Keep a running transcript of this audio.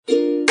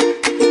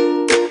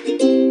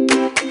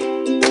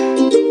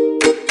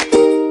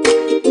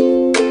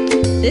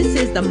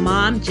the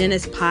Mom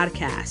Hygienist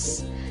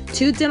Podcast.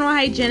 Two dental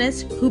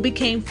hygienists who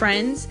became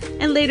friends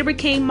and later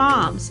became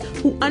moms,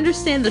 who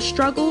understand the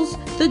struggles,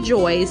 the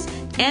joys,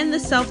 and the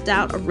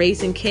self-doubt of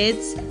raising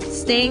kids,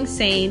 staying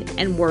sane,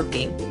 and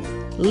working.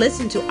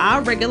 Listen to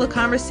our regular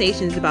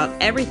conversations about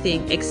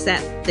everything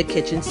except the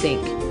kitchen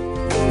sink.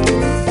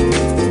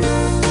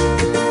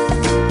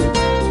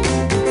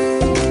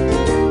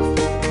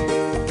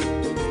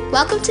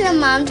 Welcome to the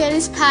Mom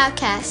Hygienist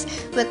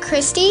Podcast with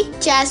Christy,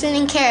 Jasmine,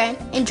 and Karen.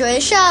 Enjoy the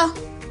show.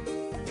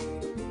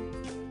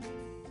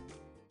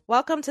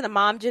 Welcome to the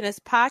Mom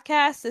Hygienist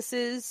Podcast. This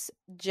is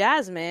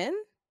Jasmine.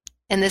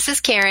 And this is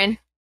Karen.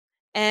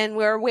 And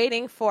we're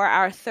waiting for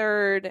our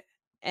third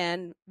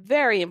and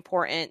very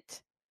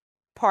important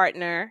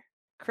partner,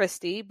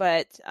 Christy.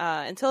 But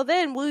until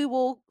then, we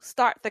will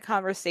start the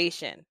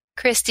conversation.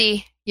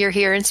 Christy, you're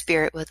here in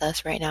spirit with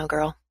us right now,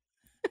 girl.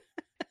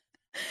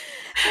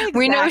 Exactly.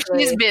 We know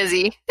she's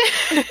busy.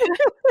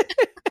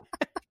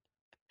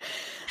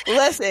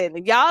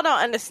 Listen, y'all don't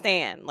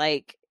understand.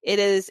 Like, it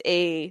is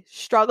a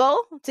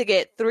struggle to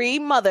get three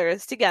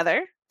mothers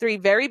together, three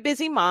very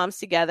busy moms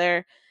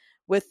together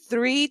with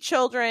three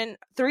children,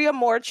 three or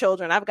more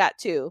children. I've got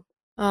two.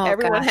 Oh,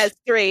 Everyone gosh. has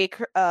three.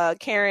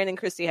 Karen and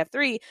Christy have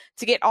three,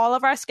 to get all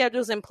of our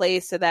schedules in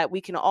place so that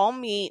we can all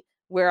meet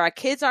where our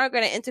kids aren't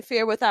going to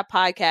interfere with our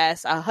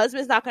podcast. Our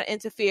husband's not going to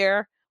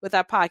interfere with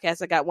our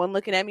podcast. I got one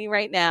looking at me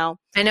right now.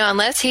 I know,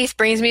 unless Heath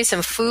brings me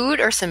some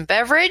food or some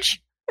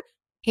beverage,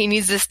 he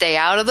needs to stay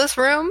out of this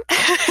room.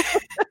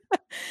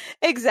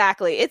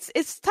 Exactly.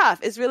 It's tough.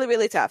 It's really,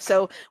 really tough.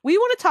 So we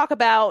want to talk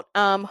about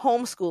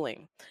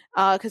homeschooling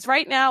because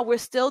right now we're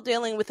still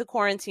dealing with the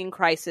quarantine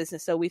crisis.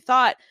 And so we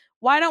thought,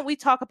 why don't we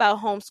talk about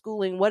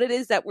homeschooling, what it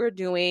is that we're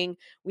doing?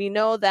 We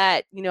know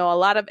that, a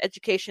lot of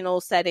educational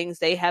settings,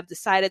 they have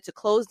decided to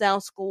close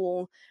down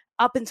school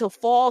up until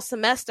fall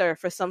semester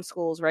for some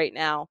schools right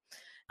now.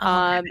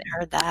 I haven't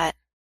heard that.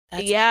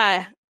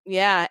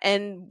 Yeah.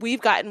 And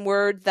we've gotten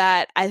word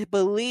that I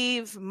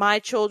believe my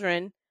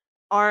children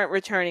aren't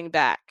returning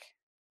back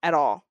at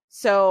all.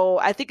 So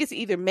I think it's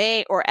either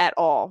May or at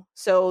all.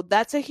 So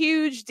that's a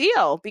huge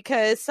deal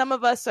because some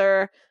of us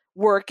are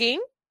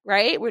working,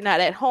 right? We're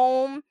not at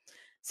home.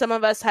 Some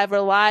of us have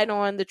relied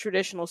on the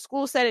traditional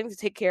school setting to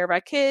take care of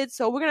our kids.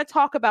 So we're going to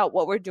talk about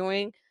what we're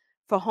doing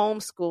for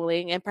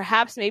homeschooling, and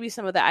perhaps maybe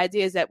some of the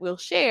ideas that we'll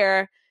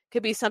share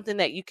could be something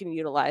that you can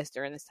utilize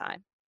during this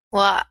time.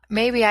 Well,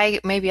 maybe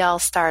I'll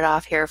start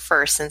off here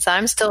first, since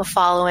I'm still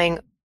following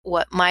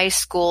what my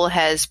school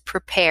has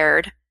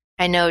prepared.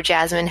 I know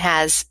Jasmine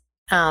has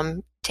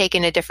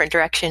taken a different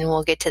direction.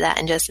 We'll get to that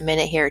in just a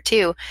minute here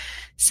too.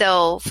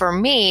 So for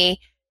me,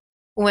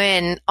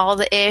 when all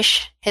the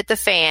ish hit the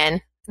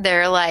fan,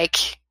 they're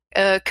like,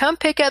 come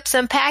pick up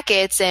some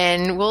packets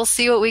and we'll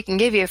see what we can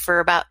give you for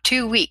about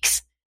 2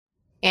 weeks.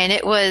 And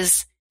it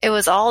was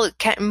all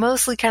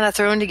mostly kind of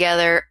thrown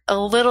together, a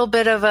little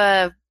bit of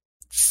a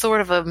sort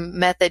of a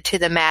method to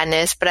the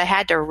madness, but I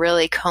had to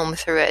really comb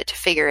through it to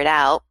figure it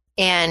out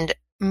and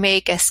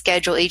make a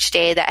schedule each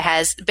day that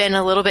has been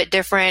a little bit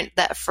different.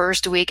 That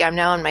first week, I'm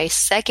now in my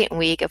second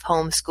week of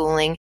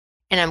homeschooling,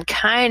 and I'm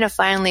kind of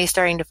finally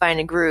starting to find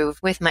a groove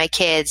with my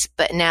kids,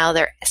 but now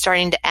they're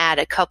starting to add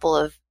a couple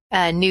of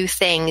new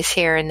things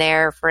here and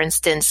there. For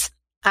instance,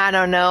 I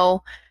don't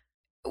know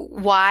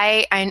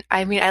why.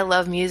 I mean, I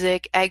love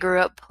music. I grew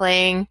up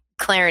playing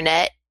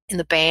clarinet in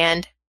the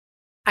band.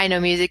 I know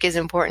music is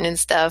important and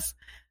stuff,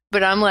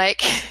 but I'm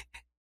like,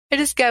 we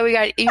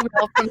got an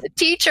email from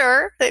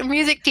the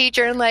music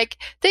teacher, and like,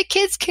 the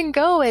kids can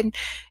go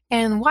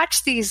and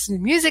watch these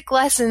music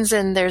lessons,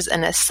 and there's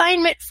an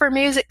assignment for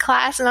music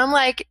class. And I'm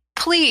like,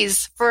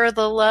 please, for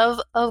the love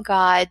of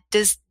God,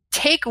 just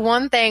take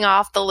one thing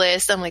off the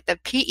list. I'm like, the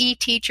PE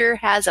teacher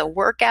has a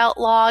workout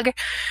log.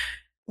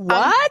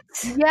 What?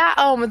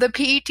 The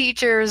PE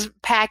teacher's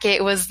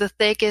packet was the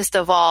thickest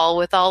of all,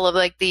 with all of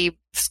like the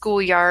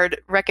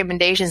schoolyard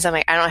recommendations. I'm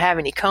like, I don't have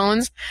any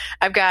cones.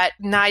 I've got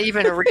not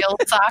even a real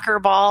soccer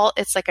ball.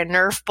 It's like a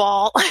Nerf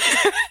ball.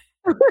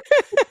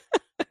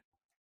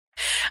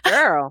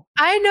 Girl.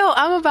 I know.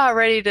 I'm about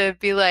ready to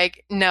be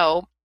like,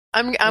 no.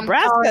 I'm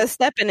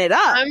stepping it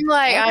up. I'm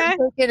like, okay. I'm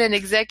taking an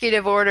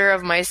executive order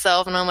of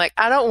myself, and I'm like,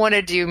 I don't want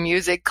to do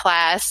music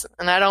class,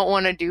 and I don't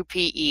want to do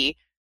PE.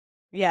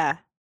 Yeah.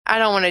 I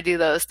don't want to do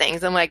those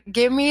things. I'm like,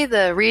 give me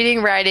the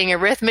reading, writing,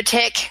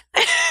 arithmetic.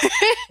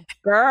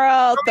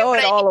 Girl, throw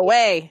it all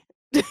away.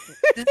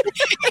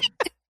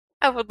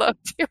 I would love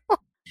to.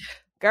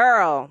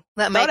 Girl,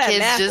 let my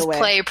kids just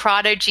play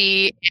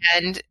Prodigy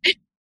and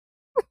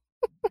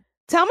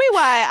tell me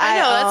why. I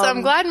know.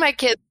 I'm glad my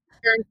kids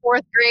are in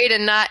 4th grade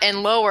and not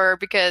in lower,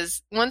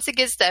 because once it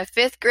gets to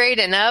 5th grade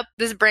and up,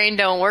 this brain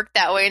don't work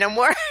that way no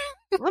more.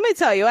 Let me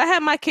tell you, I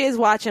had my kids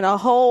watching a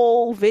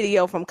whole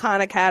video from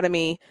Khan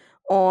Academy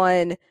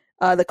on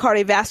the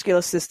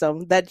cardiovascular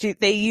system that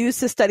they use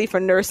to study for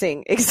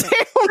nursing exams.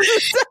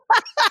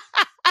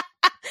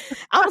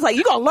 I was like,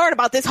 you're going to learn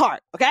about this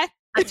heart, okay?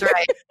 That's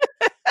right.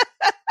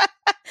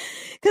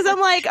 Because I'm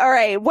like, all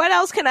right, what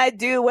else can I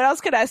do? What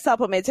else can I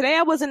supplement? Today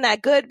I wasn't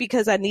that good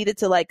because I needed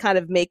to like kind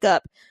of make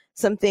up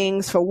some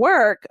things for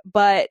work.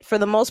 But for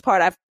the most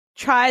part, I've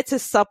tried to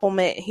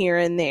supplement here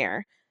and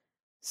there.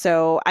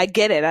 So I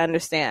get it. I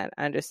understand.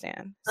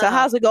 So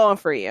how's it going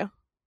for you?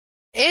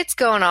 It's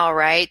going all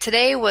right.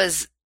 Today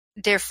was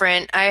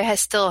different. I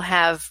still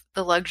have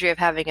the luxury of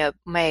having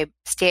my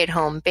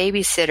stay-at-home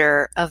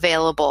babysitter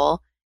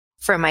available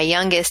for my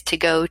youngest to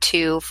go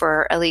to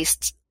for at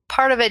least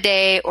part of a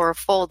day or a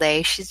full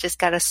day. She's just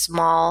got a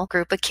small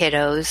group of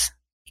kiddos.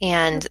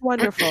 And that's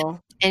wonderful.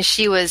 And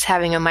she was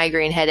having a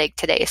migraine headache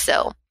today.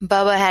 So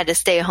Bubba had to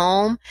stay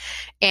home,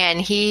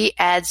 and he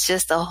adds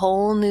just a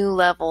whole new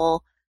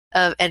level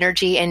of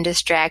energy and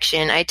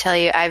distraction. I tell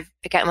you, I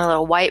got my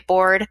little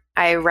whiteboard.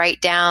 I write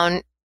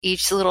down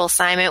each little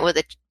assignment with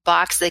a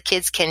box. The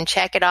kids can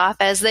check it off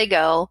as they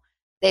go.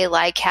 They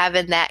like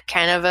having that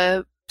kind of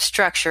a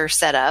structure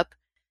set up.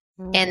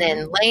 Mm-hmm. And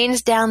then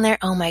Lane's down there.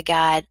 Oh my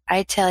God.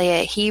 I tell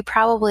you, he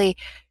probably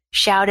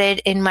shouted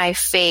in my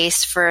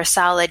face for a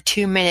solid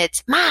 2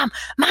 minutes, Mom,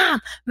 Mom,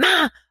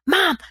 Mom,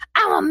 Mom,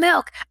 I want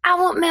milk. I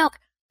want milk.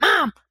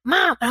 Mom,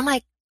 Mom. And I'm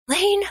like,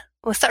 Lane,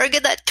 we'll start to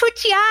get that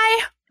twitchy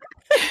eye.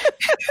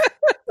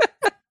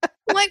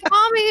 I'm like,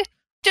 Mommy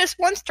just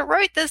wants to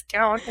write this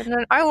down, and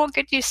then I will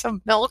get you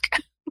some milk.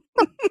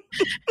 I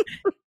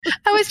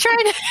was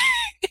trying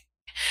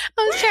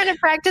to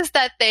practice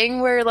that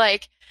thing where,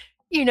 like,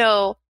 you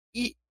know,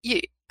 and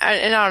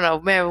I don't know,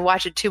 maybe I'm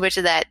watching too much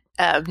of that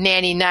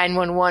Nanny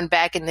 911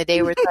 back in the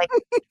day, where it's like,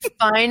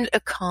 find a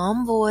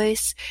calm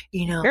voice,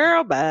 you know,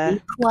 girl, bye.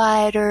 Be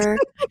quieter,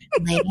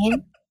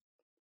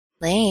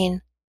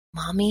 Lane,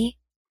 Mommy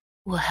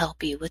will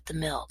help you with the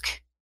milk.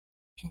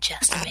 In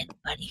just a minute,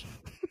 buddy.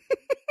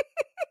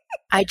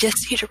 I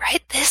just need to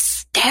write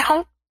this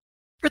down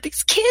for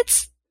these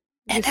kids,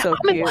 and that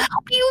Mommy will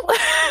help you.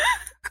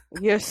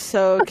 You're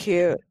so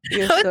cute.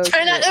 It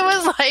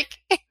was like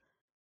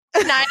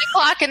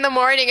 9:00 in the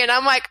morning, and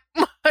I'm like,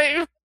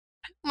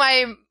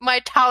 my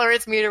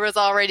tolerance meter was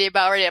already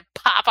about ready to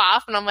pop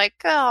off, and I'm like,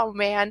 oh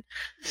man.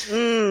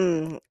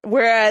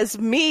 Whereas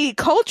me,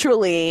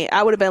 culturally,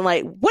 I would have been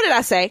like, what did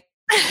I say?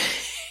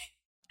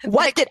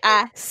 What did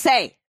I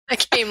say? I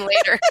came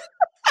later.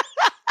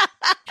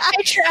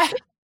 I tried.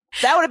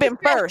 That would have been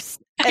first.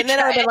 And then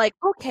I would have been like,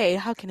 okay,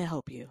 how can I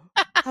help you?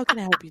 How can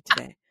I help you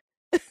today?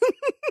 Because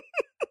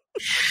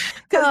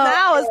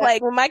now it's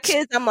like, with my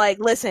kids, I'm like,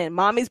 listen,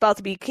 Mommy's about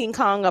to be King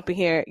Kong up in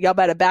here. Y'all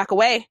better back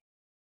away.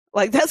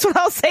 Like, that's what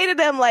I'll say to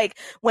them, like,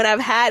 when I've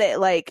had it,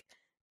 like,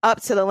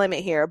 up to the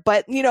limit here.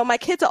 But, you know, my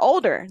kids are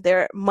older.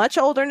 They're much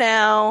older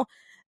now.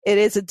 It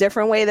is a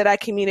different way that I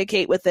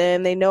communicate with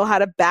them. They know how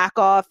to back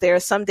off. There are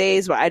some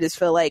days where I just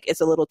feel like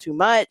it's a little too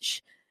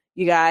much.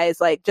 You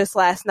guys, like just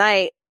last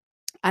night,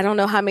 I don't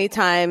know how many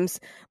times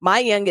my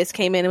youngest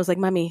came in and was like,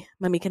 Mommy,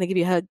 can I give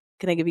you a hug?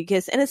 Can I give you a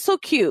kiss? And it's so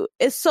cute.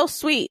 It's so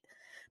sweet.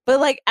 But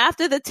like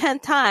after the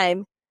 10th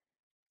time,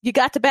 you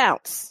got to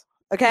bounce.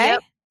 Okay?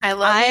 Yep. I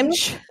love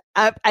it.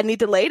 I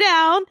need to lay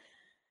down.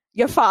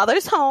 Your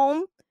father's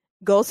home.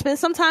 Go spend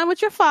some time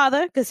with your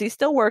father because he's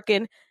still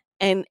working.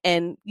 And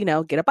you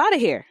know, get up out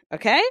of here,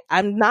 okay?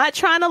 I'm not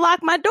trying to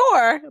lock my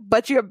door,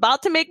 but you're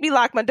about to make me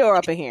lock my door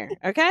up in here,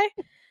 okay?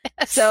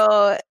 Yes.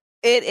 So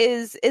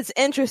it's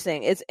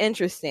interesting. It's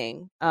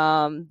interesting,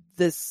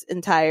 this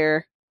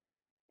entire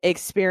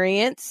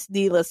experience,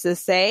 needless to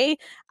say.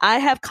 I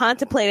have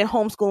contemplated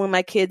homeschooling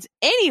my kids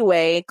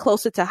anyway,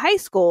 closer to high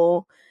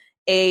school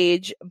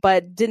age,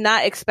 but did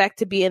not expect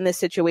to be in this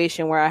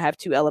situation where I have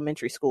 2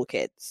 elementary school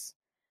kids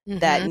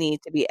that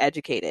need to be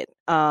educated.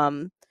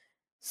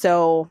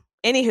 So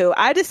anywho,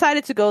 I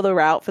decided to go the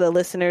route for the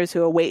listeners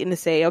who are waiting to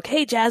say,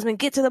 okay, Jasmine,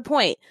 get to the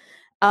point.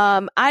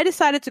 I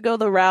decided to go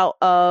the route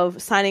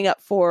of signing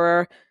up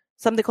for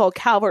something called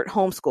Calvert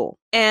Homeschool.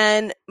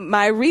 And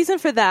my reason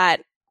for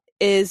that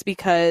is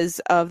because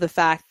of the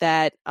fact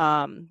that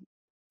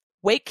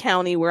Wake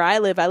County, where I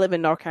live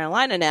in North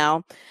Carolina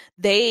now,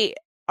 they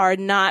are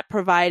not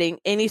providing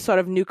any sort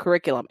of new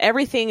curriculum.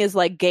 Everything is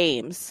like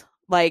games,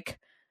 like,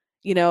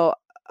 you know,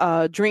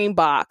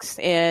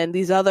 Dreambox and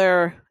these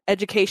other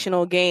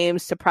educational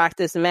games to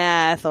practice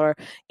math or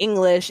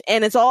English,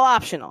 and it's all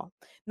optional.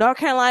 North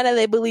Carolina,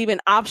 they believe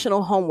in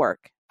optional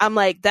homework. I'm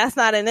like, that's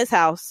not in this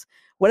house.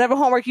 Whatever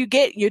homework you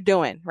get, you're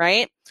doing,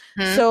 right?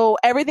 So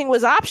everything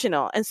was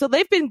optional. And so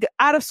they've been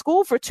out of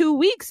school for 2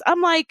 weeks.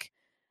 I'm like,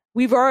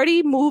 we've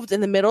already moved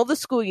in the middle of the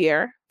school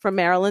year from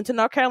Maryland to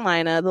North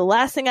Carolina. The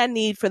last thing I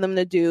need for them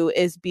to do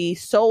is be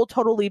so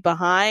totally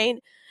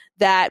behind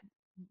that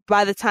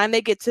by the time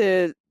they get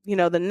to, you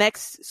know, the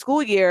next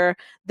school year,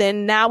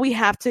 then now we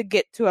have to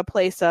get to a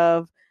place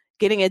of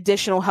getting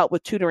additional help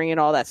with tutoring and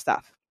all that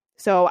stuff.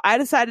 So I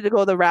decided to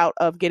go the route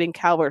of getting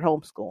Calvert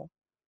Homeschool.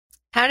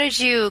 How did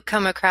you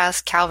come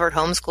across Calvert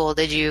Homeschool?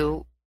 Did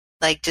you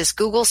like just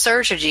Google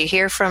search, or did you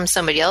hear from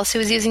somebody else who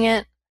was using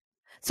it?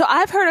 So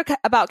I've heard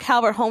about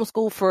Calvert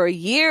Homeschool for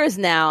years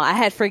now. I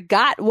had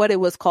forgot what it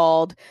was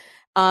called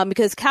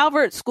because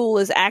Calvert School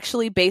is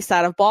actually based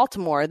out of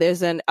Baltimore.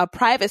 There's a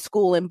private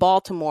school in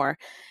Baltimore.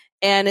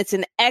 and it's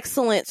an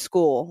excellent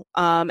school.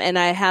 And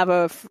I have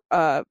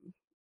a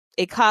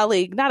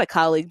colleague, not a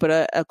colleague, but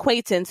a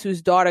acquaintance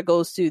whose daughter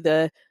goes to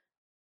the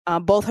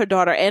both her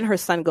daughter and her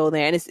son go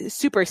there, and it's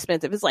super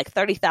expensive. It's like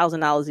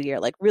 $30,000 a year,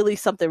 like really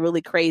something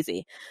really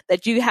crazy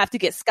that you have to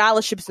get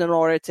scholarships in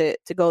order to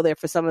go there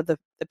for some of the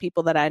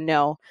people that I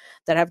know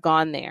that have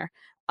gone there.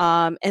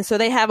 And so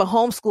they have a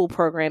homeschool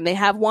program. They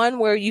have one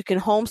where you can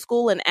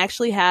homeschool and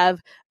actually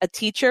have a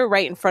teacher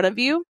right in front of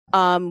you,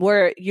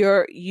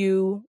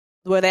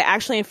 where they're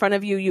actually in front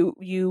of you,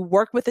 you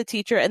work with a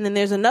teacher. And then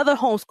there's another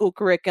homeschool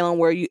curriculum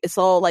where it's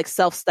all like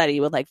self-study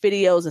with like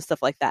videos and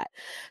stuff like that.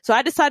 So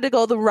I decided to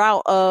go the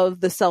route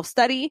of the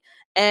self-study.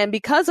 And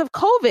because of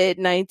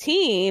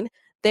COVID-19,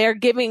 they're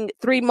giving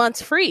 3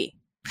 months free.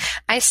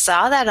 I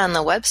saw that on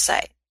the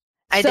website.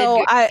 I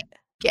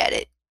get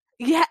it.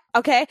 Yeah.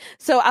 Okay.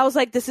 So I was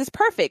like, this is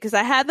perfect, because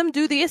I had them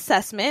do the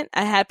assessment.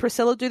 I had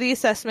Priscilla do the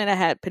assessment. I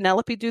had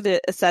Penelope do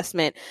the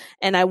assessment,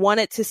 and I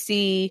wanted to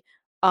see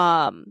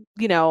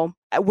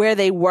where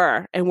they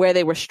were and where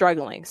they were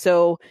struggling.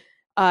 So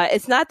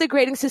it's not the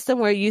grading system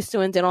we're used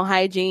to in dental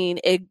hygiene.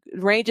 It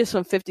ranges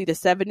from 50 to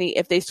 70.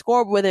 If they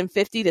score within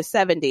 50 to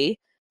 70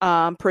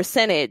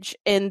 percentage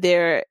in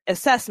their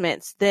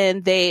assessments,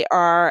 then they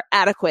are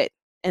adequate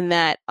in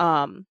that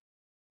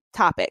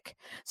topic.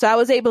 So I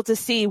was able to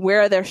see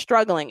where they're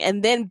struggling.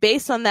 And then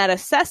based on that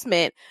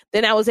assessment,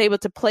 then I was able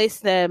to place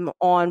them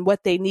on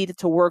what they needed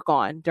to work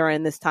on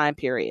during this time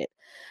period.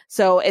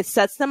 So it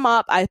sets them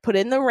up. I put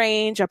in the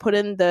range. I put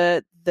in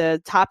the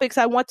topics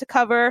I want to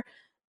cover,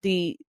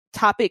 the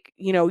topic,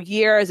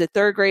 year, is it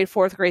 3rd grade,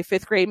 4th grade,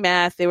 5th grade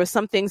math. There were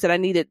some things that I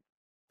needed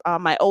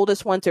my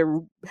oldest one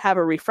to have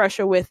a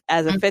refresher with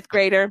as a 5th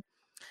grader.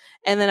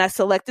 And then I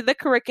selected the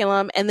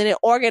curriculum, and then it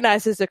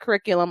organizes the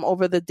curriculum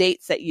over the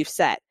dates that you've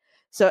set.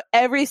 So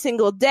every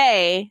single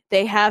day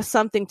they have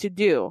something to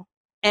do,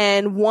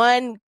 and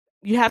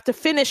you have to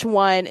finish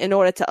one in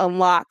order to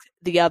unlock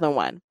the other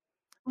one.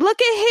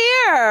 Look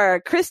at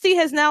here. Christy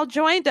has now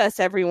joined us,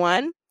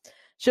 everyone.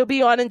 She'll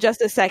be on in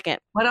just a second.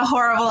 What a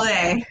horrible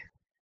day.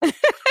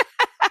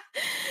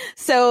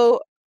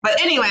 But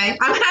anyway,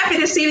 I'm happy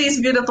to see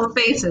these beautiful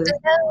faces.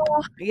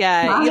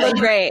 Yeah, Hi. you look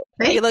great.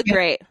 You look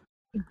great.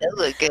 You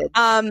look good.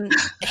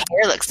 The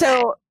hair looks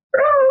so.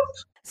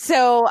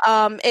 So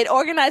it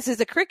organizes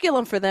the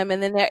curriculum for them,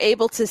 and then they're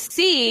able to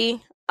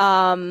see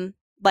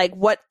like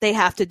what they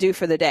have to do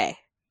for the day.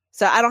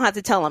 So I don't have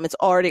to tell them. It's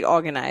already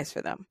organized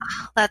for them.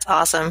 That's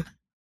awesome.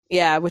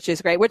 Yeah, which is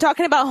great. We're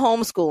talking about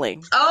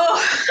homeschooling.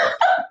 Oh.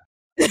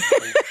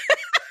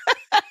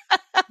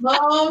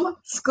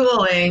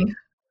 Homeschooling.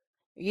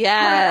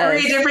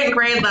 Yes. 3 different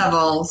grade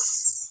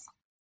levels.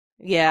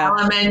 Yeah.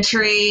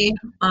 Elementary.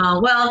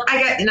 Well,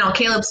 I got,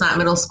 Caleb's not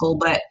middle school,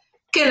 but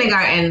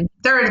kindergarten,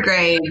 3rd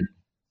grade,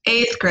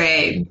 8th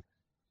grade.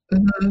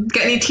 Mm-hmm.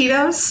 Got any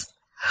Tito's?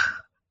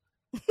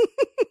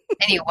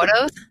 Any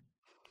Wodos?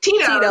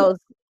 Tito's.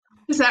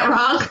 Is that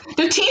wrong?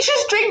 Do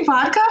teachers drink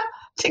vodka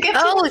to get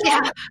Tito's?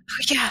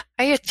 Yeah.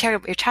 You're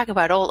talking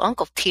about old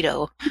Uncle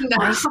Tito. No,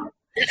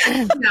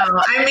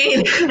 I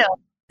mean,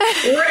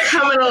 we're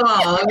coming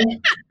along.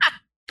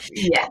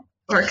 Yeah,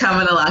 we're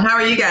coming along. How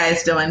are you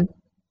guys doing?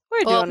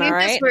 We're doing all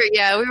right.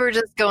 We were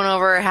just going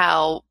over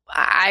how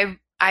I've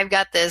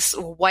got this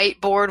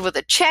whiteboard with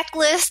a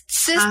checklist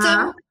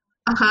system.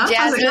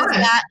 Jasmine's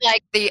got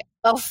like the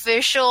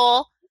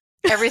official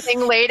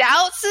everything laid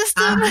out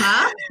system.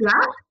 Yeah.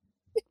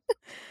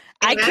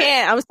 I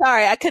can't. I'm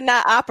sorry. I could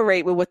not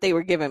operate with what they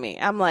were giving me.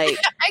 I'm like,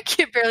 I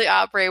can barely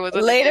operate with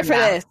it. Later for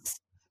this.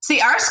 See,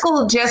 our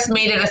school just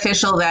made it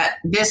official that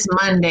this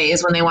Monday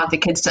is when they want the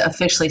kids to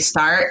officially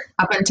start.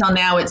 Up until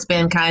now, it's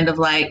been kind of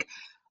like,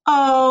 do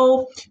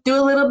a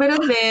little bit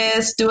of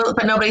this,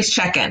 but nobody's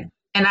checking.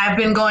 And I've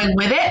been going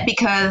with it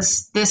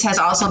because this has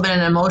also been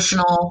an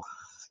emotional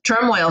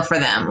turmoil for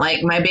them.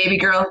 Like my baby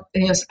girl,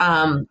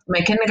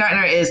 my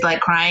kindergartner is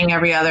like crying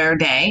every other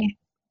day,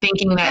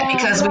 thinking that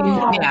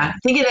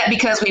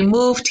because we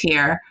moved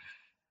here,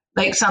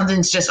 like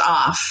something's just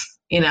off.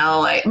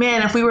 Like,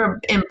 man, if we were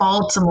in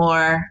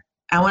Baltimore,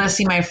 I want to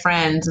see my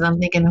friends. And I'm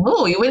thinking,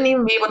 you wouldn't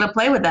even be able to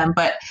play with them.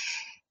 But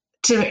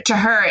to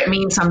her, it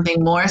means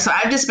something more. So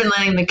I've just been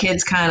letting the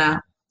kids kind of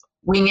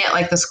wing it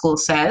like the school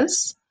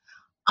says.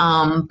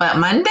 But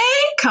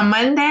come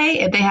Monday,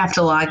 if they have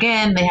to log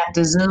in, they have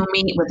to Zoom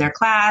meet with their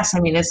class. I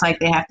mean, it's like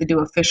they have to do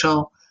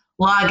official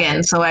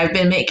login. So I've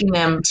been making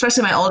them,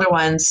 especially my older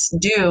ones,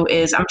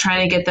 I'm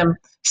trying to get them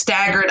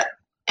staggered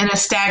in a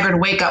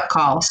staggered wake up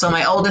call. So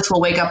my oldest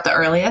will wake up the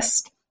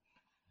earliest,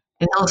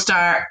 and he'll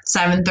start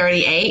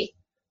 7:38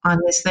 on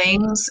his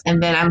things.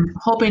 And then I'm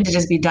hoping to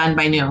just be done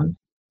by noon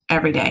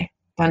every day,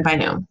 done by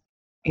noon,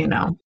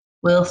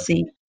 we'll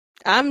see.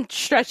 I'm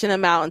stretching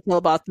them out until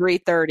about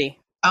 3:30.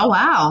 Oh,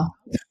 wow.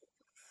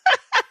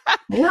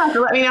 You have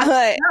to let me know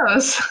how it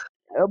goes.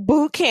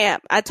 Boot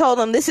camp. I told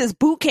them this is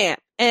boot camp.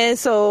 And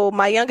so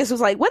my youngest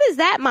was like, what is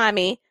that,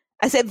 mommy?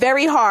 I said,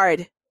 very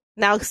hard.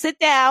 Now sit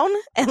down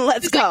and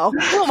let's go.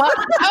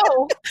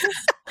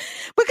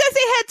 Because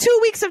they had 2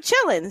 weeks of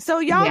chilling. So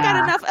y'all got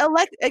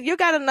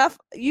enough.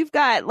 You've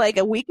got like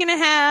a week and a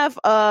half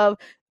of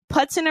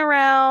putzing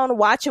around,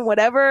 watching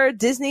whatever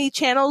Disney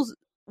channels,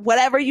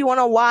 whatever you want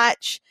to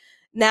watch.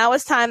 Now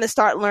it's time to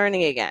start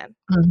learning again.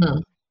 Mm-hmm.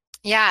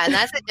 Yeah, and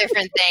that's a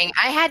different thing.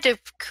 I had to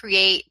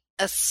create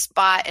a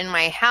spot in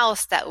my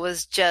house that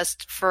was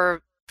just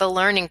for the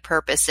learning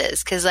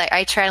purposes, because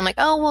I tried, I'm like,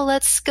 oh, well,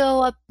 let's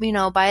go up,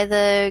 by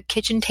the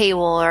kitchen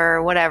table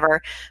or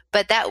whatever.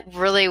 But that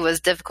really was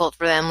difficult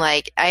for them.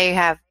 Like, I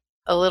have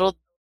a little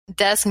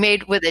desk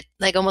made with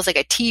almost like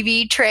a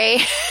TV tray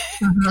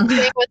Mm-hmm.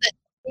 with a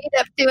seat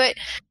up to it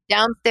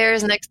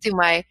downstairs next to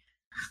my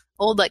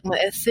my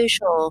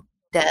official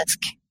desk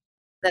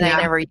that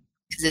I never use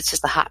because it's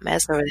just a hot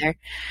mess over there.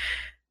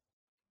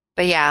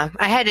 But yeah,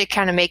 I had to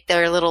kind of make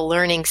their little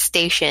learning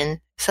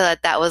station so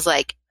that was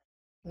like,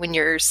 when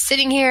you're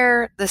sitting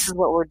here, this is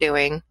what we're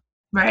doing.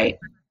 Right.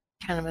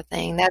 Kind of a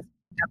thing. That's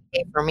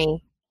okay for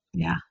me.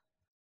 Yeah.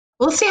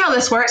 We'll see how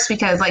this works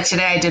because like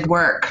today I did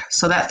work.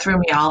 So that threw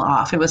me all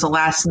off. It was a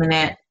last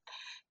minute.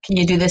 Can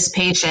you do this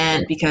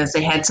patient? Because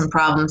they had some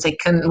problems. They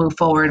couldn't move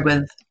forward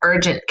with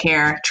urgent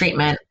care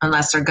treatment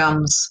unless their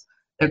gum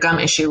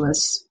issue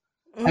was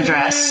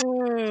addressed.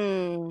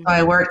 So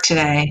I worked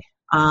today.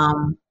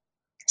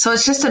 So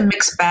it's just a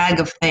mixed bag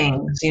of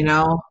things,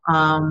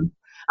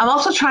 I'm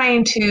also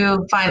trying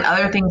to find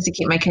other things to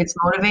keep my kids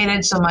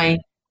motivated. So my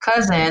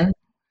cousin,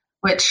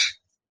 which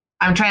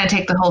I'm trying to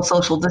take the whole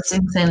social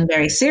distancing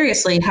very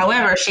seriously.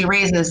 However, she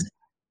raises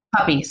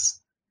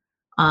puppies.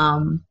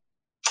 So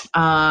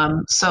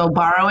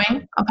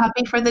borrowing a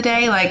puppy for the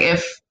day, like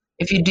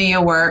if you do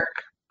your work,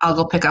 I'll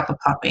go pick up a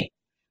puppy,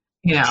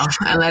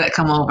 and let it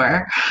come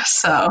over.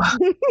 So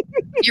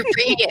you're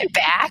bringing it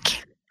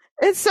back.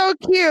 It's so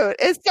cute.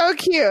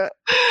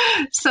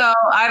 So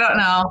I don't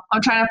know.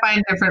 I'm trying to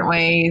find different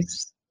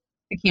ways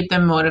to keep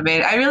them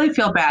motivated. I really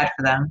feel bad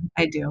for them.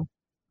 I do.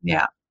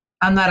 Yeah.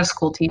 I'm not a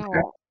school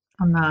teacher. Oh.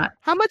 I'm not.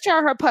 How much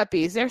are her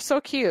puppies? They're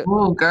so cute.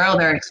 Oh, girl,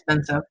 they're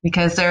expensive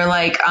because they're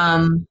like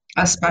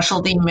a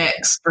specialty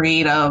mixed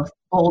breed of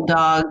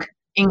bulldog,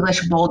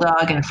 English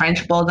bulldog and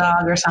French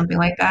bulldog or something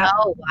like that.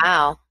 Oh,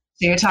 wow.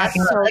 So you're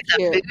talking about like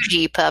cute. a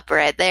bougie pup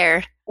right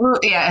there. Well,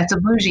 yeah, it's a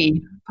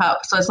bougie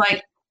pup. So it's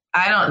like,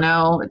 I don't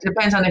know. It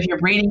depends on if you're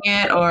breeding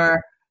it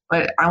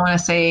but I want to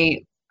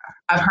say,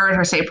 I've heard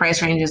her say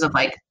price ranges of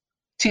like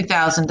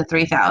 $2,000 to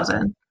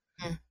 $3,000.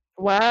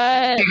 What?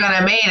 If you're going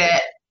to mate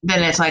it,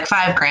 then it's like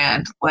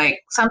 $5,000, like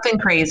something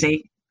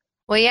crazy.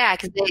 Well, yeah,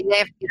 because they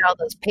have to get all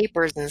those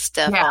papers and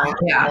stuff.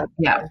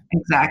 Yeah,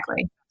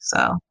 exactly.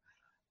 So,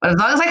 but as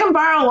long as I can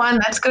borrow one,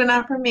 that's good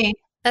enough for me.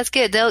 That's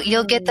good.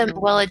 You'll get them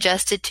well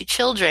adjusted to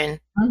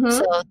children. Mm-hmm.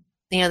 So,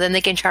 then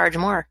they can charge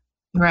more.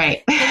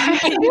 Right.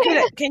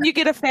 Can you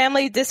get a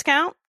family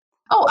discount?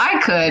 Oh,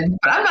 I could,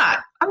 but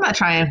I'm not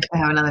trying to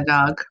have another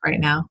dog right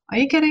now. Are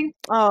you kidding?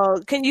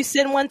 Oh, can you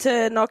send one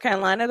to North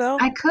Carolina though?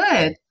 I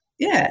could.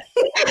 Yeah.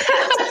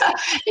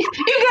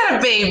 You got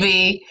a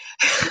baby.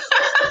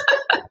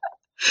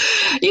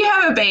 You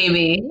have a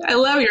baby. I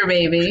love your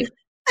baby.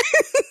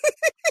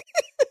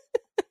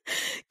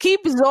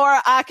 Keep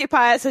Zora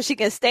occupied so she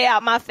can stay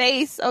out my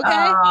face, okay?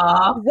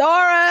 Aww.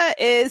 Zora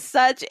is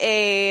such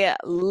a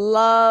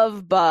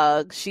love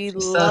bug. She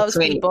loves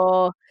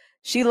people.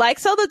 She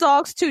likes other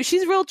dogs too.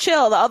 She's real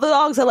chill. The other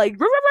dogs are like,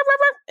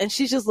 and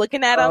she's just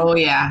looking at them. Oh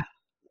yeah.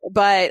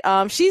 But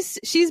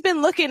she's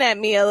been looking at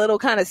me a little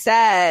kind of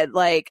sad.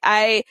 Like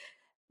I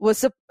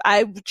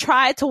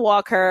tried to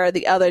walk her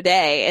the other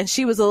day and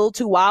she was a little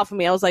too wild for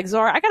me. I was like,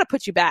 Zora, I gotta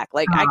put you back.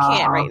 Like I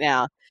can't right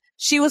now.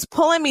 She was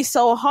pulling me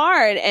so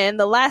hard, and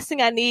the last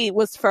thing I need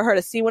was for her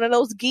to see one of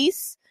those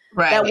geese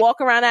that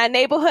walk around our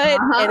neighborhood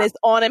and it's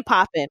on and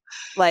popping.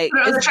 Like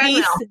it's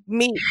geese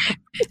meat.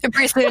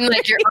 Pretty soon,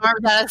 like your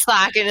arm's out of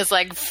sock and it's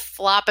like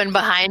flopping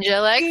behind you,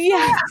 like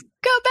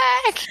go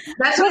back.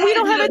 That's what we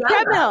don't have a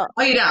treadmill.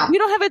 Oh, you don't. We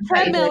don't have a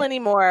treadmill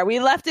anymore.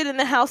 We left it in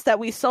the house that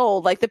we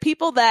sold. Like the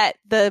people that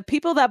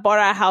bought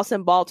our house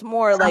in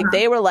Baltimore, like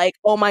they were like,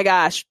 oh my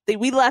gosh,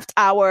 we left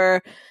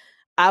our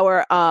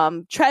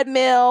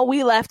treadmill,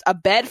 we left a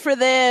bed for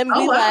them,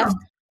 left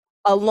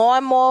a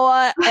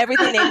lawnmower,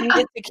 everything they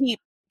needed to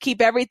keep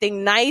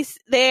everything nice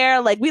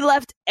there. Like we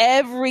left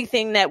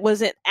everything that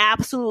wasn't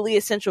absolutely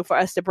essential for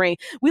us to bring.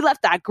 We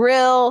left our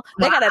grill.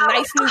 They got a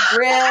nice new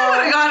grill. Oh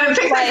my God, and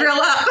pick the grill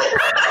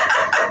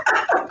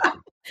up.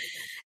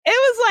 It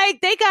was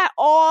like they got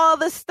all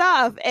the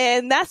stuff,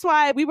 and that's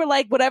why we were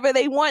like, whatever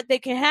they want, they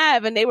can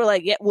have, and they were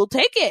like, yeah, we'll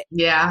take it.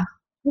 Yeah.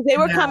 They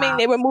were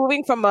they were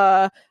moving from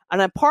an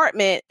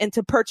apartment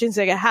into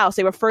purchasing a house.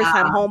 They were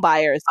first-time home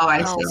buyers. Oh,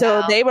 I see.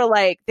 So they were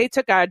like, they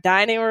took our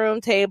dining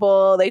room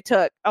table. They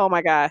took, oh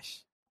my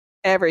gosh,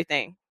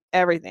 everything.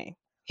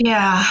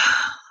 Yeah,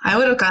 I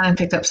would have gone and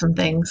picked up some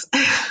things.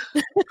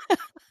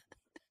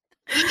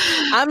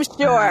 I'm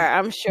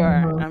sure.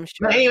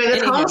 But anyway,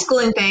 this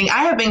homeschooling thing,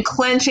 I have been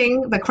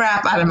clenching the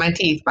crap out of my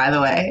teeth, by the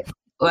way.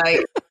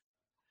 Like,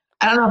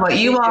 I don't know about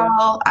you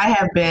all. I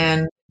have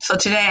been. So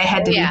today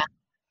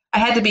I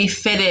had to be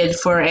fitted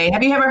for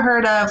have you ever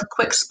heard of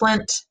Quick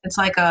Splint? It's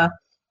like a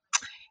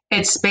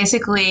It's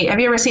basically, have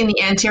you ever seen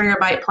the anterior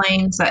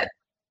biplanes that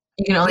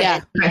you can only Yeah.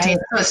 So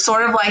it's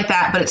sort of like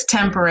that, but it's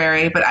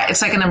temporary. But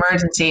it's like an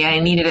emergency. I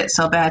needed it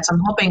so bad. So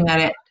I'm hoping that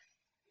it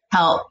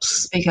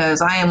helps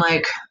because I am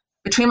like,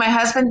 between my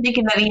husband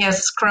thinking that he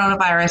has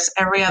coronavirus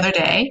every other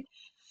day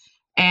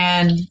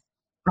and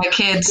my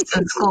kids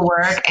and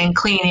schoolwork and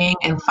cleaning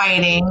and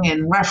fighting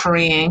and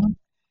refereeing,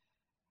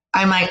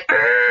 I'm like,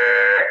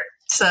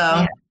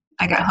 so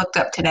I got hooked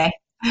up today.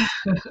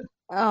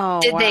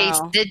 Oh, Did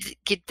wow.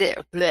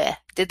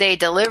 did they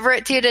deliver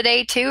it to you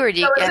today too, or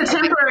do you? So it's a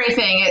temporary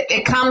thing.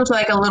 It comes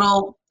like a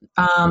little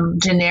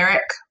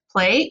generic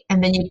plate,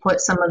 and then you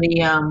put some of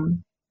the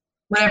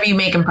whatever you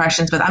make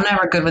impressions with. I'm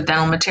never good with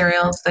dental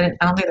materials. I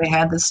don't think they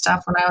had this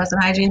stuff when I was in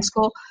hygiene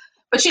school.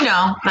 But you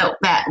know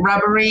that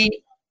rubbery.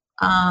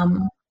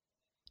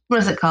 What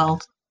is it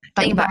called?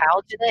 Think about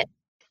alginate?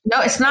 No,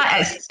 it's not.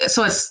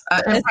 So it's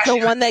It's the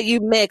one that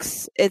you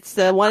mix. It's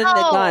the one in the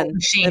gun.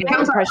 machine. The It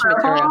comes impression out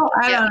material. purple.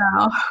 I don't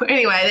know.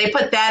 Anyway, they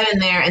put that in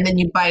there, and then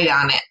you bite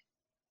on it,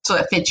 so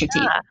it fits your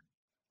teeth.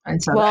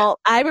 And so Well,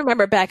 I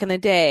remember back in the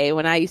day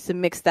when I used to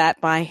mix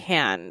that by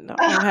hand.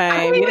 I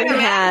Okay, we didn't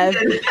have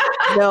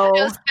No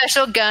no.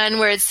 special gun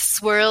where it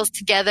swirls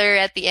together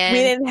at the end.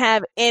 We didn't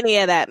have any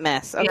of that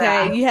mess. Okay,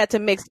 Yeah. you had to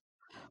mix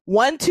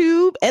one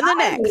tube and the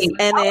next,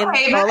 and then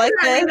okay, go like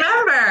I this,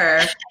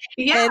 remember.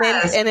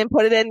 Yes. and then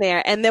put it in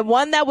there. And the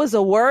one that was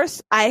the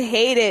worst, I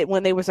hated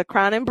when there was a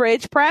Crown and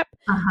Bridge prep,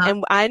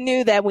 and I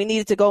knew that we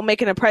needed to go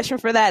make an impression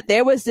for that.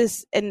 There was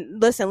this,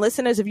 and listen,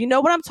 listeners, if you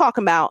know what I'm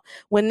talking about,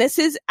 when this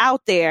is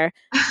out there,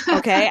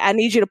 okay, I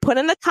need you to put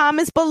in the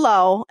comments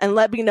below and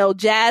let me know,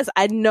 Jazz.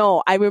 I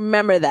know, I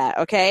remember that.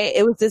 Okay,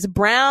 it was this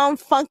brown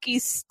funky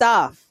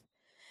stuff.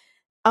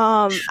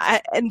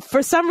 And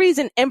for some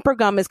reason, Emperor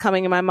gum is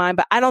coming in my mind,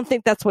 but I don't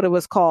think that's what it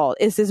was called.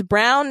 It's this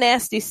brown,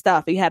 nasty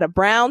stuff. You had a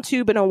brown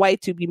tube and a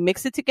white tube. You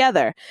mix it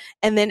together.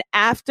 And then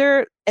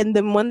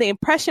when the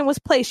impression was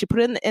placed, you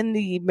put it in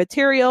the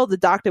material, the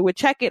doctor would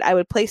check it. I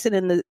would place it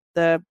in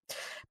the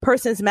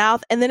person's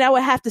mouth. And then I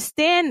would have to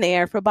stand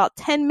there for about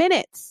 10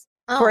 minutes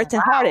for it to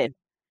harden.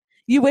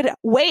 You would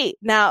wait.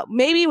 Now,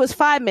 maybe it was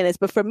 5 minutes,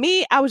 but for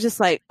me, I was just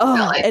like,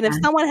 oh, and if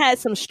someone had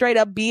some straight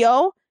up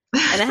BO,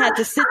 and I had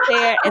to sit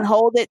there and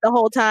hold it the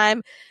whole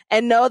time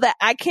and know that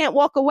I can't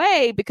walk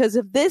away because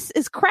if this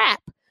is crap,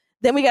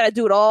 then we got to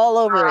do it all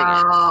over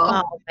again.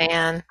 Oh,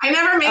 man. I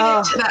never made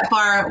it to that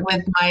far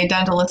with my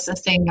dental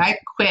assisting. I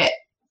quit.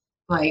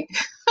 Like,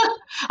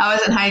 I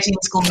was in hygiene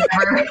school.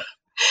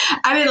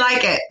 I didn't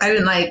like it. I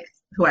didn't like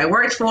who I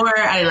worked for.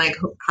 I didn't like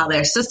how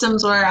their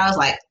systems were. I was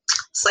like,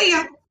 see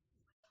ya.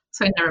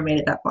 So I never made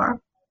it that far.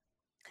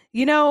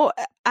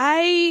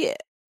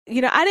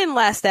 I didn't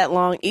last that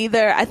long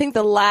either. I think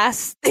the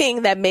last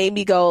thing that made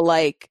me go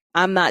like,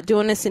 I'm not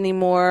doing this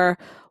anymore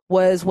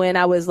was when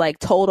I was like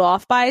told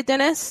off by a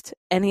dentist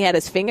and he had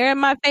his finger in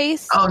my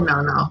face. Oh,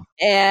 no.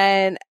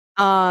 And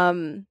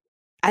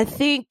I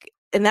think,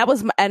 and that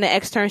was an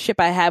externship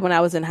I had when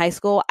I was in high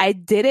school. I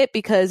did it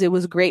because it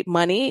was great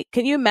money.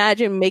 Can you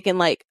imagine making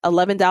like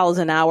 $11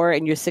 an hour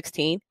and you're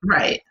 16?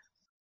 Right.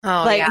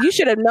 Oh, like yeah. you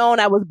should have known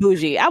I was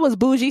bougie. I was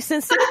bougie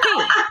since 16.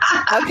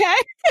 Okay.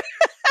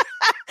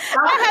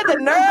 I had the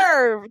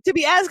nerve to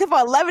be asking for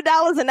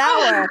 $11 an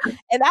hour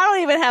and I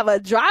don't even have a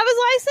driver's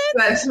license.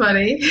 That's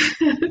funny.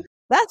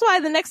 That's why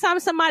the next time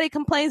somebody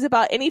complains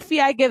about any fee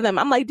I give them,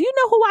 I'm like, do you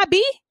know who I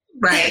be?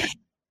 Right.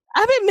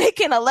 I've been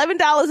making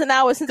 $11 an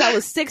hour since I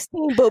was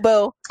 16,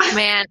 boo-boo.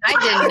 Man,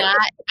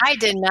 I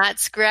did not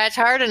scratch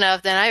hard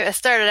enough. Then I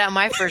started out,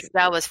 my first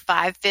job was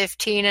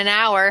 $5.15 an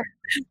hour.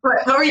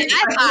 What were you?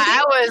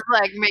 I was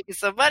like making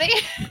some money.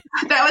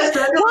 That was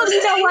dental. Well,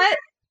 you know what?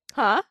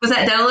 Huh? Was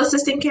that dental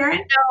assisting, Karen?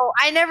 No,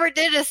 I never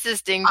did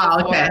assisting before.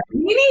 Oh, okay.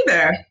 Me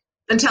neither.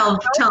 Until I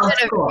was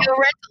at a school. video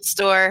rental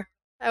store.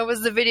 I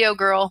was the video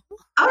girl.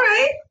 All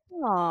right.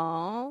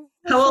 Aww.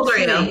 How old were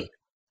you?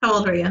 How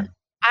old were you?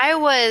 I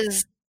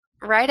was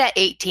right at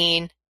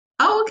 18.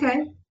 Oh,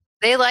 okay.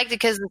 They liked it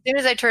because as soon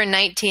as I turned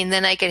 19,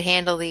 then I could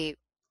handle the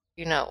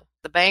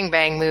Bang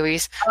Bang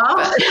movies.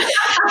 Oh.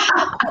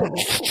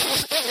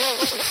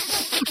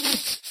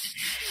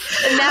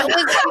 And that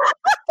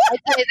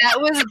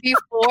was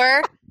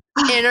before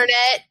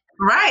internet,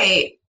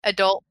 Right.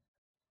 adult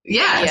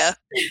Yes.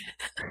 media.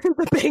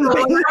 Bang, So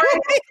bang.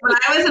 when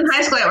I was in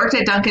high school, I worked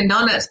at Dunkin'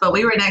 Donuts, but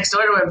we were next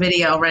door to a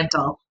video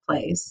rental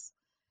place.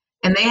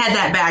 And they had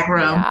that back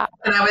room. Yeah.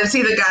 And I would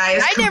see the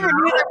guys. I never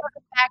knew there was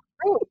a back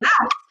room.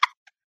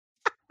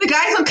 The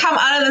guys would come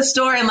out of the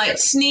store and like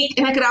sneak,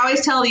 and I could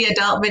always tell the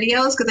adult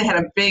videos because they had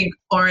a big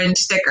orange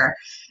sticker.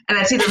 And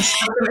I'd see them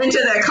stuff them into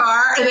their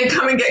car and then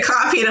come and get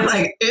coffee, and I'm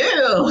like,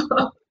 ew.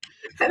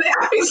 And they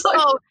always like,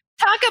 Oh,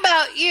 talk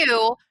about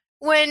you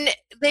when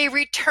they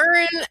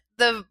return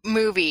the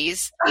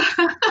movies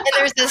and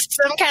there's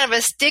some kind of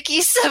a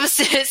sticky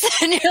substance,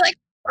 and you're like,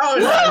 oh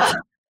no.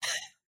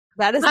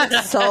 That is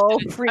so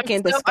freaking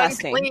I'm so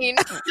disgusting. unclean.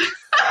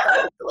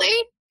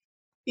 Unclean?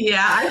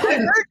 Yeah, I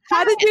couldn't.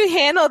 How did you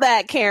handle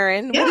that,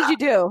 Karen? Yeah. What did you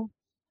do?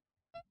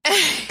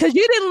 Because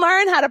you didn't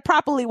learn how to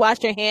properly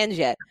wash your hands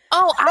yet.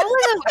 Oh, I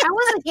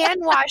was a hand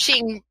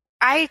washing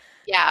I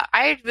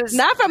was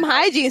Not from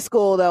hygiene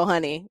school though,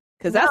 honey,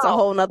 because that's a No.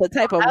 whole nother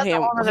type of That's a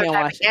hand whole other type of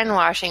washing. hand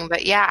washing.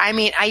 But yeah, I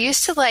mean, I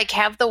used to like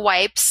have the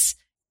wipes,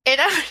 and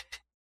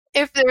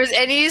if there was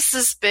any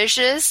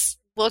suspicious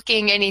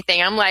looking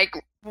anything, I'm like,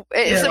 so most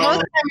of the time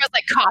it was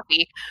like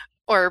coffee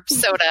or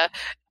soda.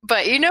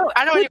 But I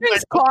don't Who even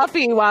drinks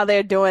coffee while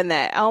they're doing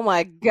that? Oh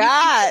my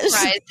gosh!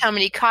 surprised how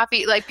many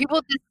coffee, like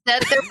people just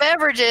set their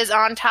beverages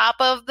on top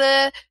of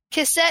the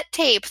cassette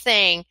tape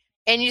thing,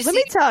 and you Let see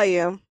me tell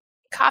you.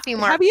 coffee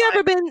marks. Have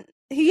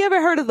you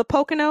ever heard of the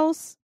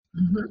Poconos?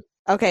 Mhm.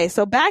 Okay,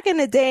 so back in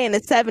the day in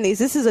the 70s,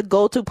 this is a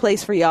go-to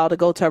place for y'all to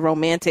go to a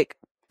romantic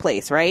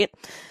place, right?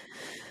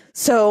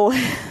 So,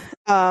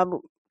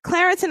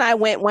 Clarence and I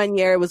went one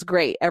year. It was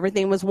great.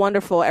 Everything was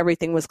wonderful.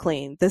 Everything was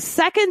clean. The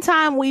second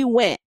time we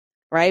went,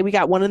 right, we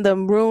got one of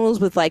them rooms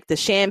with like the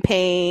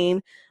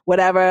champagne,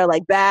 whatever,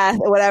 like bath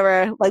or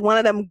whatever, like one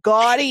of them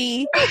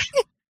gaudy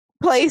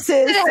places.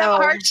 Did it have So- a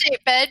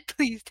heart-shaped bed?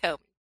 Please tell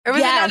me. Or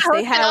was Yes, it not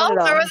a they had hotel? it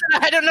all. Or was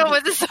it, I don't know,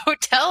 was this a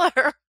hotel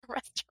or a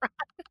restaurant?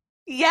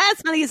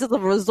 yes, honey, it's a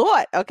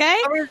resort, okay?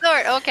 A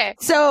resort, okay.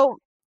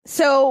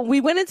 So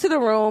we went into the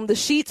room. The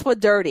sheets were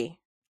dirty.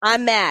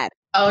 I'm mad.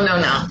 Oh,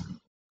 no.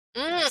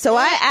 So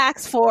I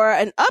asked for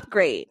an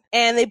upgrade,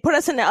 and they put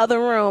us in the other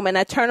room, and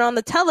I turned on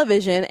the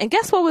television, and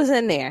guess what was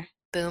in there?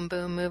 Boom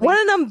Boom movie. One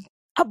of them,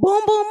 a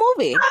Boom Boom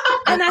movie.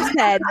 And I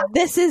said,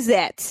 this is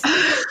it.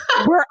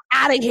 We're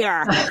out of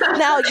here.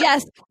 Now,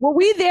 yes, were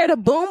we there to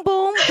boom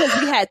boom because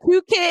we had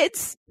 2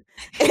 kids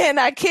and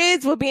our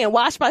kids were being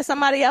watched by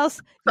somebody else?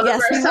 For the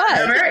Yes, we first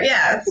time was. ever?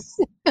 Yes.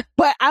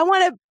 But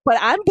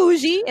I'm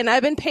bougie, and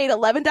I've been paid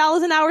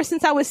 $11 an hour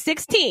since I was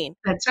 16.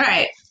 That's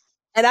right.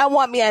 And I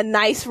want me a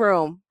nice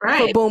room for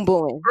Right. boom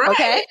booming. Right.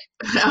 Okay?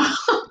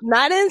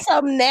 Not in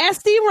some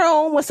nasty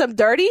room with some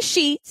dirty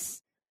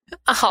sheets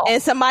Oh,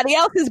 and somebody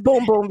else's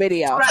boom boom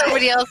video.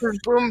 somebody else's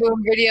Boom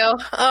Boom video.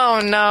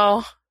 Oh,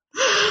 no.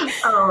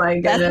 Oh, my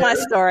goodness. That's my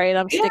story, and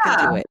I'm sticking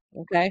to it.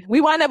 Okay. We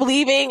wound up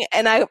leaving,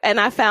 and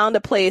I found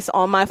a place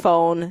on my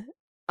phone,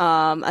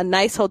 a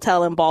nice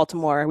hotel in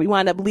Baltimore. We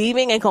wound up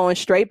leaving and going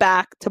straight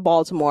back to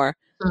Baltimore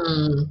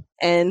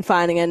and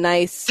finding a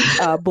nice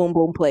boom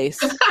boom place.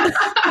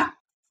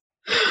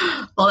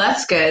 Well,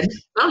 that's good.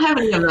 I don't have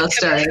any of those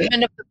stories.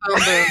 End up the Boom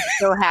Boom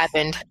still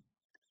happened.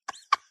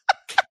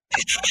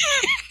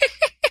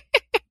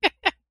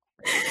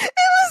 It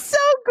was so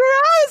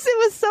gross. It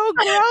was so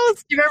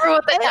gross. Do you remember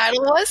what the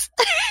title was?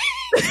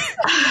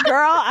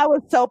 Girl, I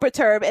was so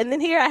perturbed. And then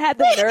here I had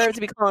the nerve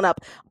to be calling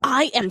up,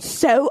 I am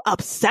so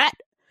upset.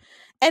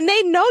 And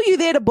they know you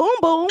there to boom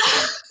boom.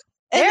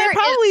 And There they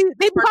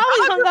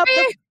probably hung up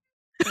the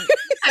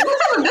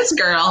What's up with this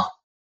girl?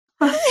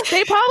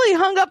 they probably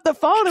hung up the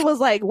phone and was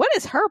like, what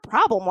is her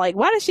problem? Like,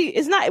 why does we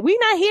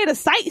not here to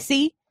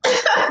sightsee.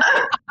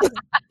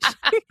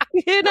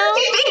 You know? What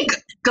do you think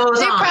goes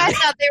They on? probably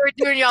thought they were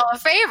doing y'all a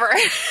favor.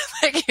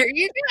 Like, here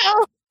you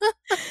go.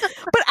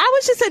 But I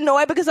was just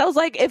annoyed because I was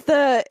like, if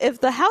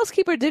the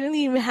housekeeper didn't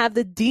even have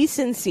the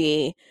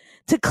decency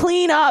to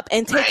clean up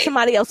and take Right.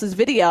 somebody else's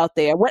video out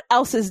there, what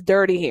else is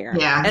dirty here?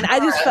 Yeah. And I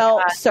just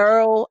felt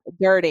so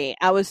dirty.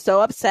 I was so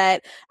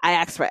upset. I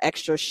asked for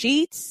extra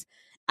sheets.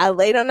 I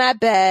laid on that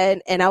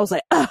bed and I was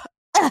like, ugh.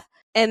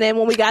 And then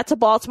when we got to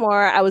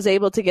Baltimore, I was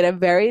able to get a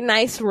very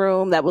nice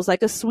room that was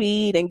like a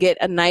suite and get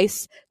a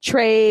nice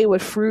tray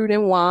with fruit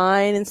and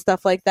wine and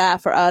stuff like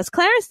that for us.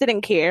 Clarence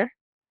didn't care.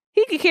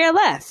 He could care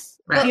less,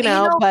 Right. you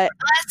know, but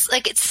That's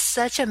like, it's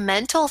such a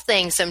mental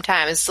thing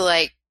sometimes,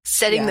 like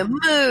setting Yeah. the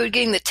mood,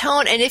 getting the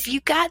tone. And if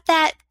you got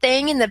that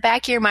thing in the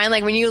back of your mind,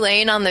 like when you're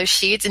laying on those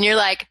sheets and you're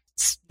like,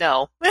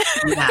 no,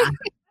 Yeah.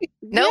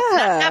 nope, not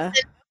yeah.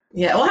 happening.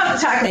 Yeah, we'll have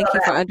to talk Thank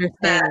about you for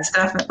that understanding.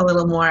 stuff a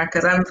little more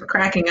because I'm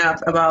cracking up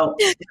about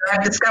what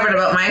I've discovered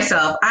about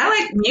myself. I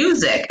like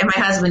music and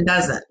my husband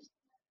doesn't.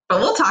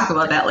 But we'll talk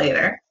about that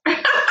later.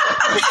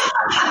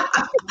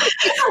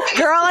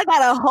 Girl, I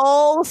got a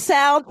whole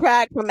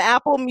soundtrack from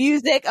Apple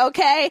Music,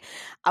 okay?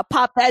 I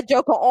pop that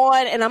joker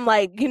on and I'm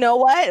like, you know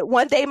what?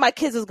 One day my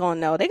kids is going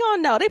to know. They're going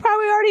to know. They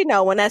probably already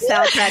know when that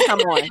soundtrack come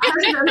on. My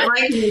husband doesn't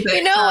like music,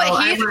 You know so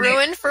what he's I'm like,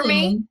 ruined for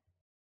me?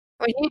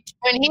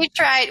 When he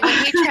tried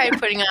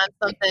putting on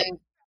something,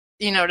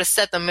 to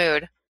set the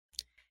mood,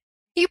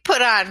 he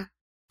put on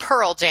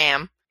Pearl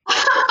Jam.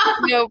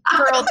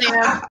 Pearl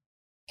Jam.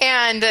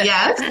 And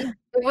Yes.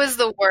 it was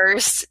the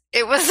worst.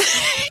 It was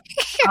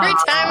every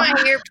time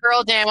I hear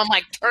Pearl Jam, I'm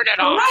like, turn it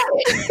off.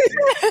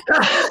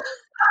 Right.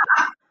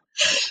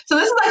 So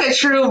this is like a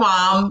true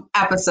mom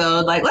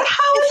episode. Like how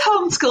is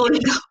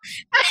homeschooling going?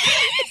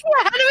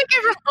 Yeah, how do we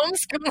get from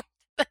homeschooling?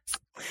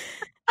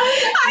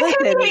 I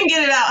can't even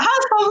get it out.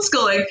 How's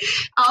homeschooling?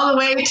 All the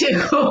way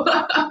to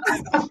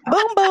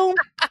Boom, boom.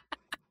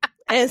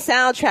 And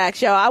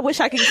soundtracks, yo. I wish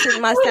I could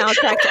sing my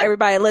soundtrack to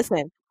everybody.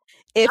 Listen,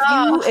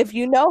 if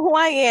you know who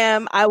I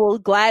am, I will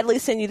gladly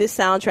send you this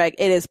soundtrack.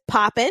 It is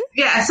popping.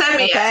 Yeah, send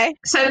me Okay.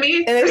 Send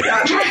me And the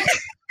soundtrack.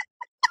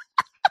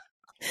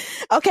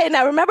 Okay,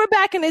 now remember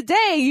back in the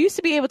day, you used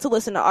to be able to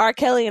listen to R.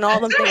 Kelly and all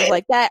them That's things right.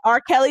 like that.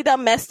 R. Kelly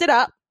done messed it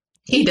up.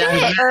 He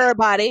does.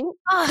 Everybody,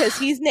 because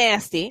he's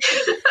nasty.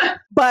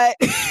 But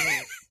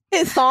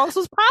his songs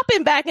was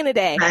popping back in the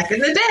day. Back in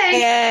the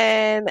day.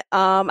 And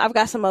I've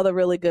got some other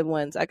really good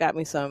ones. I got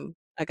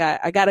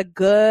a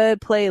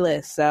good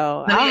playlist,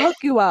 so I'll hook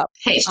you up.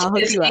 Is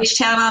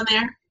H-Town on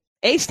there?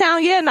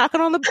 H-Town, yeah,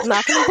 knocking the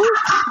boot.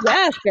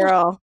 Yes,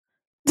 girl.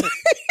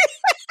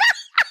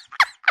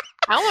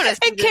 I want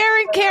to. And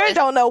Karen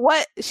don't know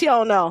what she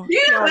don't know.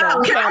 You don't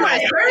know.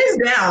 Karen's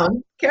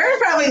down. Karen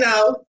probably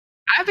know.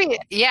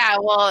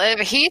 Well, if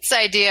Heath's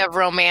idea of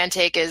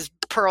romantic is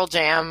Pearl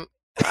Jam,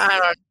 I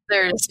don't.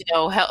 There's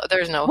no help.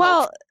 There's no.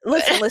 Well, hope.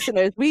 listen,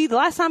 listeners. The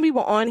last time we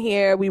were on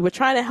here, we were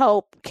trying to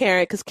help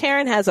Karen because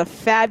Karen has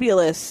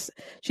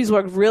she's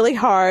worked really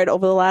hard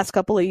over the last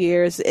couple of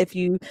years. If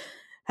you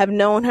have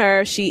known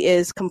her, she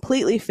is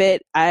completely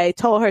fit. I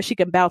told her she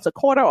can bounce a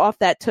quarter off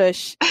that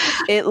tush.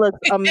 It looks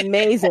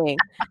amazing.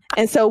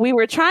 And so we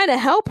were trying to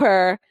help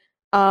her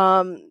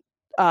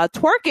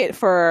twerk it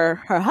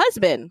for her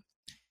husband.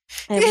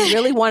 And we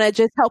really want to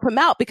just help him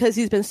out because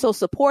he's been so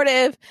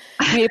supportive.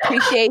 We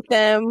appreciate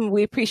them.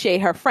 We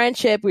appreciate her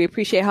friendship. We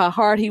appreciate how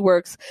hard he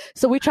works.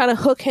 So we're trying to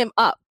hook him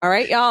up. All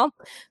right, y'all.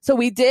 So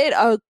we did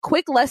a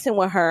quick lesson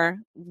with her.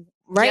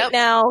 Right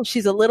now,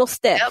 she's a little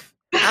stiff. Yep.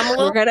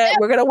 We're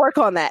gonna work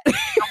on that. I'm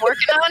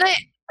working on it.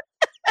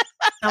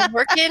 I'm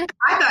working.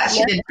 I thought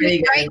she did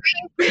pretty good.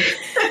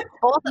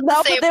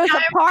 No, but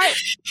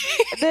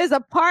there's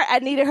a part I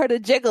needed her to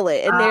jiggle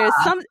it, and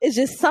it's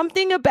just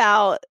something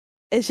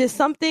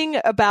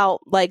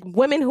about like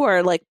women who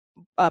are like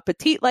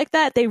petite like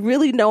that. They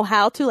really know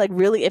how to like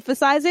really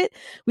emphasize it.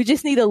 We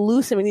just need to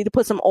loosen. We need to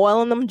put some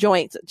oil in them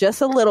joints, just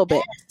a little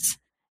bit,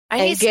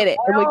 and get it.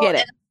 And we get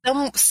it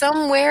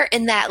somewhere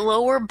in that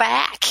lower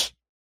back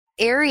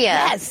area.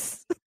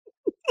 Yes.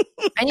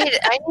 we need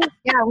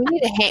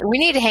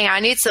to hang out. I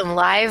need some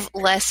live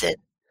lesson.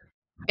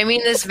 I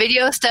mean, this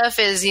video stuff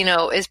is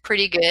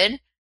pretty good,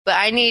 but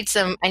I need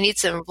some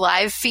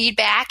live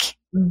feedback.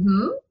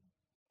 Mm-hmm.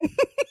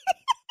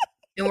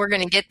 And we're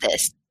going to get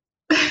this.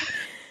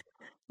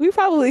 We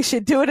probably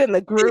should do it in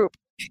the group.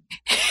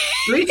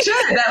 We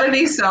should. That would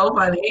be so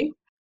funny.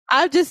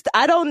 I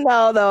don't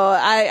know though.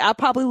 I'll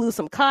probably lose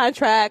some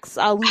contracts.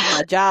 I'll lose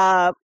my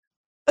job.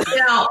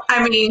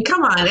 I mean,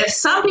 come on. If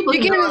some people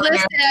can go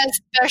listed as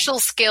special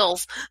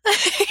skills.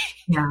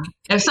 Yeah.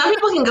 If some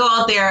people can go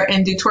out there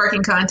and do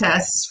twerking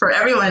contests for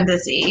everyone to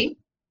see,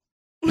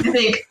 I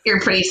think you're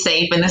pretty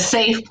safe in a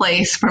safe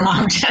place for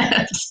Mom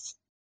Jess.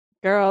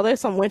 Girl, there's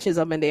some winches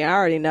up in there. I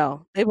already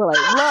know. They were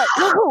like,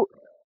 look,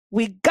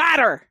 we got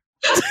her.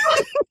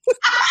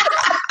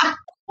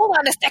 Hold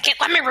on a second.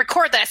 Let me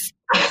record this.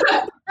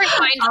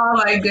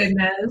 Oh, my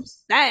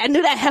goodness. I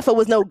knew that heifer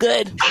was no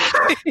good.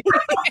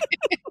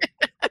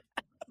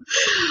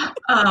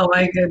 Oh,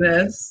 my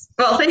goodness.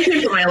 Well, thank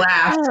you for my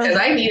laugh, because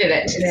I needed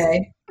it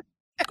today.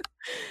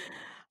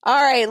 All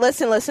right,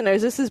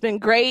 listeners, this has been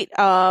great.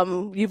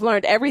 You've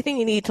learned everything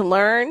you need to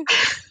learn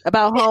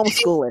about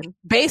homeschooling.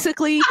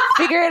 Basically,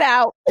 figure it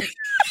out. And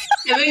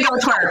then go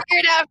twerk. Figure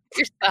it out for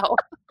yourself.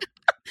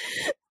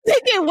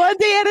 Take it one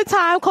day at a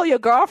time. Call your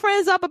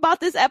girlfriends up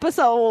about this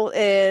episode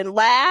and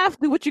laugh.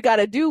 Do what you got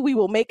to do. We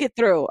will make it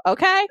through.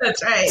 Okay?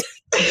 That's right.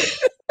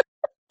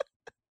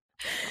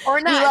 Or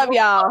not. We love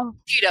y'all.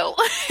 Tito.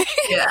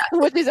 Yeah.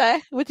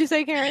 What'd you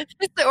say, Karen?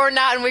 Or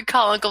not, and we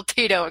call Uncle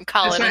Tito and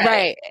call it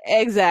right.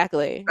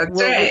 Exactly.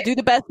 We'll do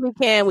the best we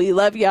can. We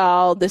love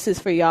y'all. This is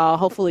for y'all.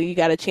 Hopefully you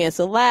got a chance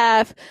to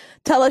laugh.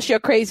 Tell us your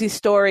crazy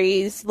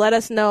stories. Let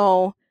us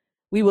know.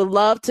 We would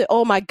love to.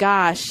 Oh my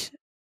gosh.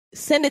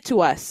 Send it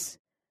to us.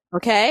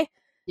 Okay?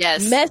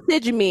 Yes.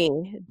 Message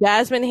me,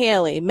 Jasmine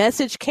Haley.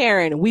 Message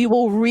Karen. We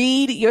will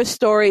read your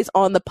stories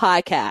on the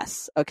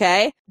podcast.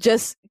 Okay?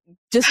 Just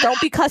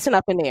don't be cussing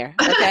up in there,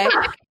 okay?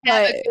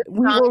 But we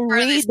will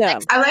read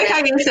them. I like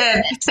how you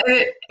said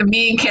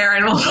me and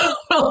Karen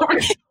will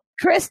read.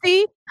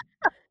 Christy,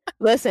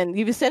 listen,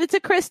 you send it to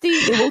Christy,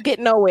 it will get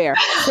nowhere.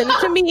 Send it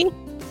to me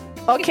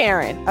or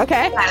Karen,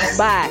 okay? Yes.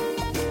 Bye.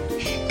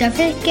 Don't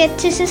forget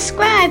to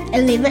subscribe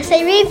and leave us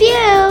a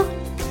review.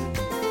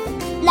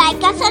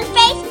 Like us on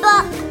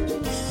Facebook.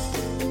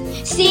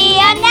 See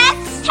you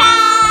next